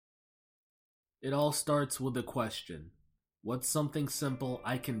It all starts with a question. What's something simple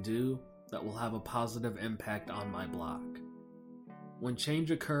I can do that will have a positive impact on my block? When change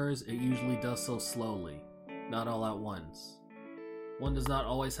occurs, it usually does so slowly, not all at once. One does not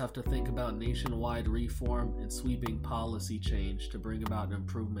always have to think about nationwide reform and sweeping policy change to bring about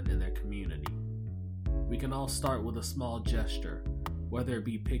improvement in their community. We can all start with a small gesture, whether it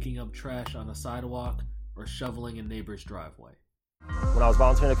be picking up trash on a sidewalk or shoveling a neighbor's driveway. When I was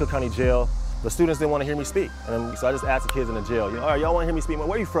volunteering at Cook County Jail, the students didn't want to hear me speak. So I just asked the kids in the jail, all right, y'all want to hear me speak? Where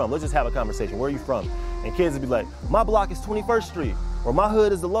are you from? Let's just have a conversation. Where are you from? And kids would be like, my block is 21st Street, or my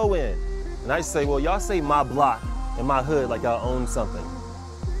hood is the low end. And I used to say, well, y'all say my block and my hood like y'all own something.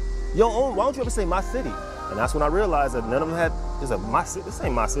 You don't own, why don't you ever say my city? And that's when I realized that none of them had, my city, this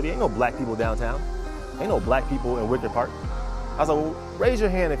ain't my city, ain't no black people downtown. Ain't no black people in Wicker Park. I was like, well, raise your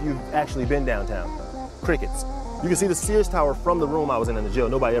hand if you've actually been downtown. Crickets. You can see the Sears Tower from the room I was in the jail.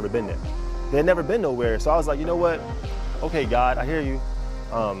 Nobody ever been there. They had never been nowhere. So I was like, you know what? Okay, God, I hear you.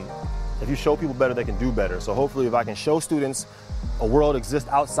 If you show people better, they can do better. So hopefully if I can show students a world exists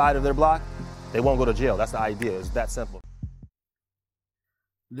outside of their block, they won't go to jail. That's the idea. It's that simple.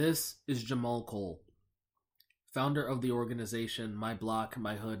 This is Jamal Cole, founder of the organization My Block,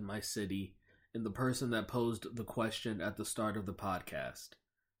 My Hood, My City, and the person that posed the question at the start of the podcast.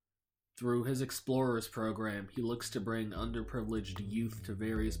 Through his Explorers program, he looks to bring underprivileged youth to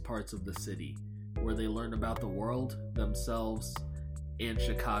various parts of the city, where they learn about the world, themselves, and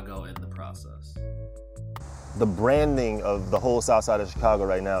Chicago in the process. The branding of the whole south side of Chicago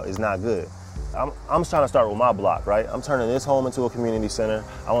right now is not good. I'm trying to start with my block, right? I'm turning this home into a community center.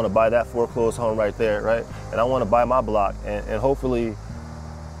 I want to buy that foreclosed home right there, right? And I want to buy my block, and hopefully,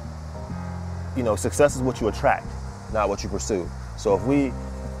 success is what you attract, not what you pursue. So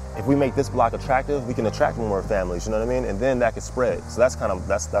if we make this block attractive, we can attract more families, you know what I mean? And then that could spread. So that's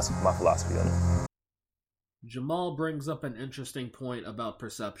my philosophy on it. Jamal brings up an interesting point about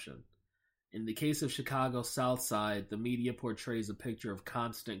perception. In the case of Chicago's South Side, the media portrays a picture of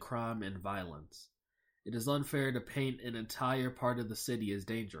constant crime and violence. It is unfair to paint an entire part of the city as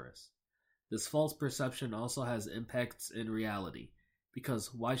dangerous. This false perception also has impacts in reality,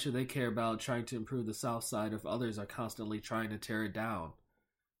 because why should they care about trying to improve the South Side if others are constantly trying to tear it down?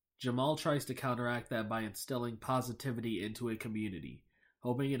 Jamal tries to counteract that by instilling positivity into a community,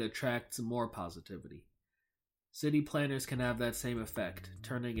 hoping it attracts more positivity. City planners can have that same effect,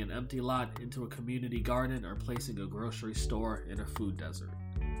 turning an empty lot into a community garden or placing a grocery store in a food desert.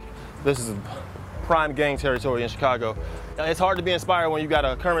 This is prime gang territory in Chicago. It's hard to be inspired when you got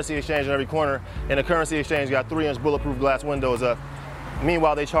a currency exchange in every corner, and the currency exchange got 3-inch bulletproof glass windows up.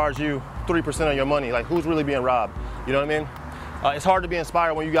 Meanwhile, they charge you 3% of your money. Like, who's really being robbed? You know what I mean? It's hard to be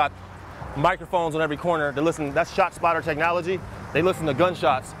inspired when you got microphones on every corner. That's shot spotter technology. They listen to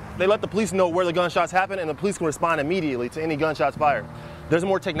gunshots. They let the police know where the gunshots happen, and the police can respond immediately to any gunshots fired. There's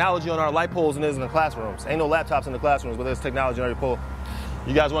more technology on our light poles than there is in the classrooms. Ain't no laptops in the classrooms, but there's technology on every pole.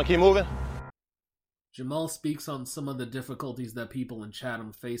 You guys want to keep moving? Jamal speaks on some of the difficulties that people in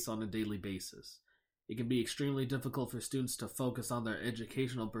Chatham face on a daily basis. It can be extremely difficult for students to focus on their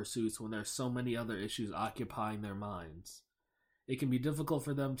educational pursuits when there are so many other issues occupying their minds. It can be difficult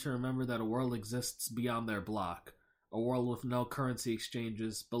for them to remember that a world exists beyond their block, a world with no currency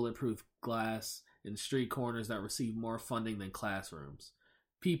exchanges, bulletproof glass, and street corners that receive more funding than classrooms.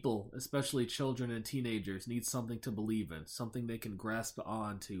 People, especially children and teenagers, need something to believe in, something they can grasp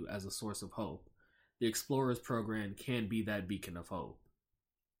onto as a source of hope. The Explorers program can be that beacon of hope.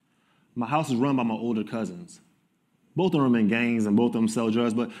 My house is run by my older cousins. Both of them in gangs and both of them sell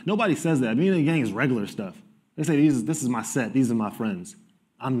drugs, but nobody says that. Being in a gang is regular stuff. They say, this is my set, these are my friends.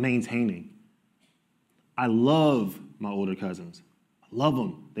 I'm maintaining. I love my older cousins. I love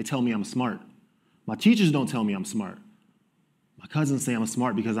them. They tell me I'm smart. My teachers don't tell me I'm smart. My cousins say I'm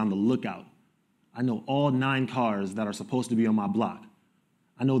smart because I'm the lookout. I know all 9 cars that are supposed to be on my block.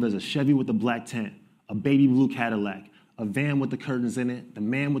 I know there's a Chevy with a black tent, a baby blue Cadillac, a van with the curtains in it, the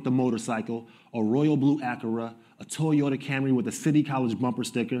man with the motorcycle, a royal blue Acura, a Toyota Camry with a City College bumper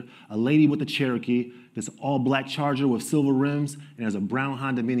sticker, a lady with a Cherokee, this all-black Charger with silver rims, and there's a brown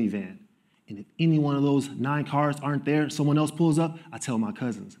Honda minivan. And if any one of those 9 cars aren't there, someone else pulls up, I tell my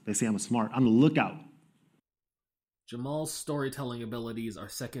cousins. They say I'm smart. I'm the lookout. Jamal's storytelling abilities are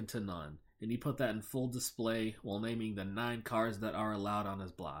second to none, and he put that in full display while naming the 9 cars that are allowed on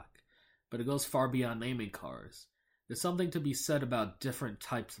his block. But it goes far beyond naming cars. There's something to be said about different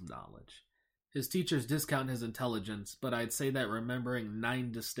types of knowledge. His teachers discount his intelligence, but I'd say that remembering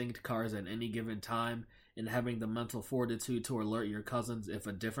 9 distinct cars at any given time and having the mental fortitude to alert your cousins if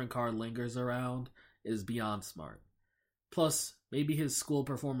a different car lingers around is beyond smart. Plus, maybe his school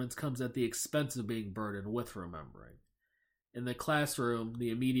performance comes at the expense of being burdened with remembering. In the classroom, the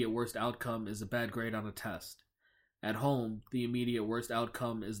immediate worst outcome is a bad grade on a test. At home, the immediate worst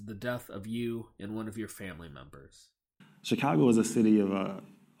outcome is the death of you and one of your family members. Chicago is a city of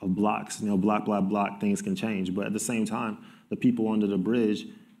blocks. Block, things can change. But at the same time, the people under the bridges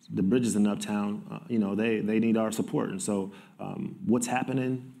in Uptown, they need our support. And so what's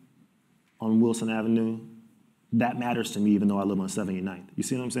happening on Wilson Avenue, that matters to me even though I live on 79th. You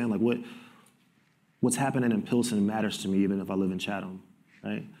see what I'm saying? Like what's happening in Pilsen matters to me even if I live in Chatham,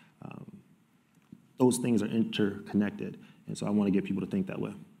 right? Those things are interconnected. And so I want to get people to think that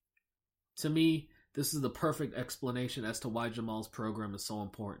way. To me, this is the perfect explanation as to why Jamal's program is so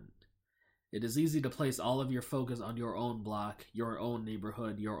important. It is easy to place all of your focus on your own block, your own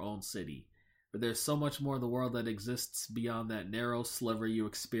neighborhood, your own city. But there's so much more of the world that exists beyond that narrow sliver you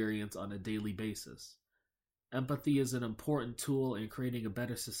experience on a daily basis. Empathy is an important tool in creating a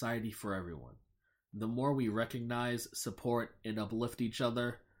better society for everyone. The more we recognize, support, and uplift each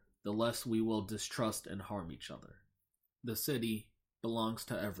other, the less we will distrust and harm each other. The city belongs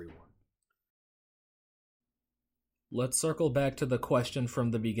to everyone. Let's circle back to the question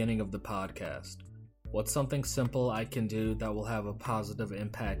from the beginning of the podcast. What's something simple I can do that will have a positive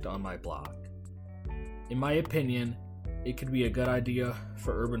impact on my block? In my opinion, it could be a good idea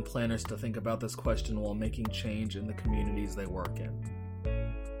for urban planners to think about this question while making change in the communities they work in.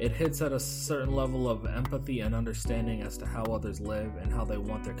 It hits at a certain level of empathy and understanding as to how others live and how they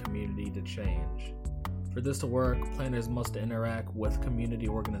want their community to change. For this to work, planners must interact with community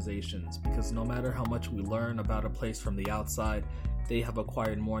organizations because no matter how much we learn about a place from the outside, they have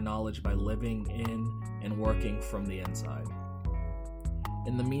acquired more knowledge by living in and working from the inside.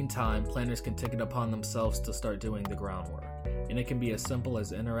 In the meantime, planners can take it upon themselves to start doing the groundwork, and it can be as simple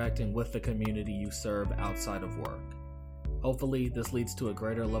as interacting with the community you serve outside of work. Hopefully, this leads to a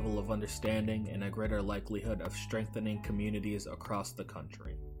greater level of understanding and a greater likelihood of strengthening communities across the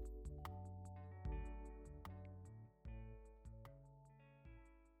country.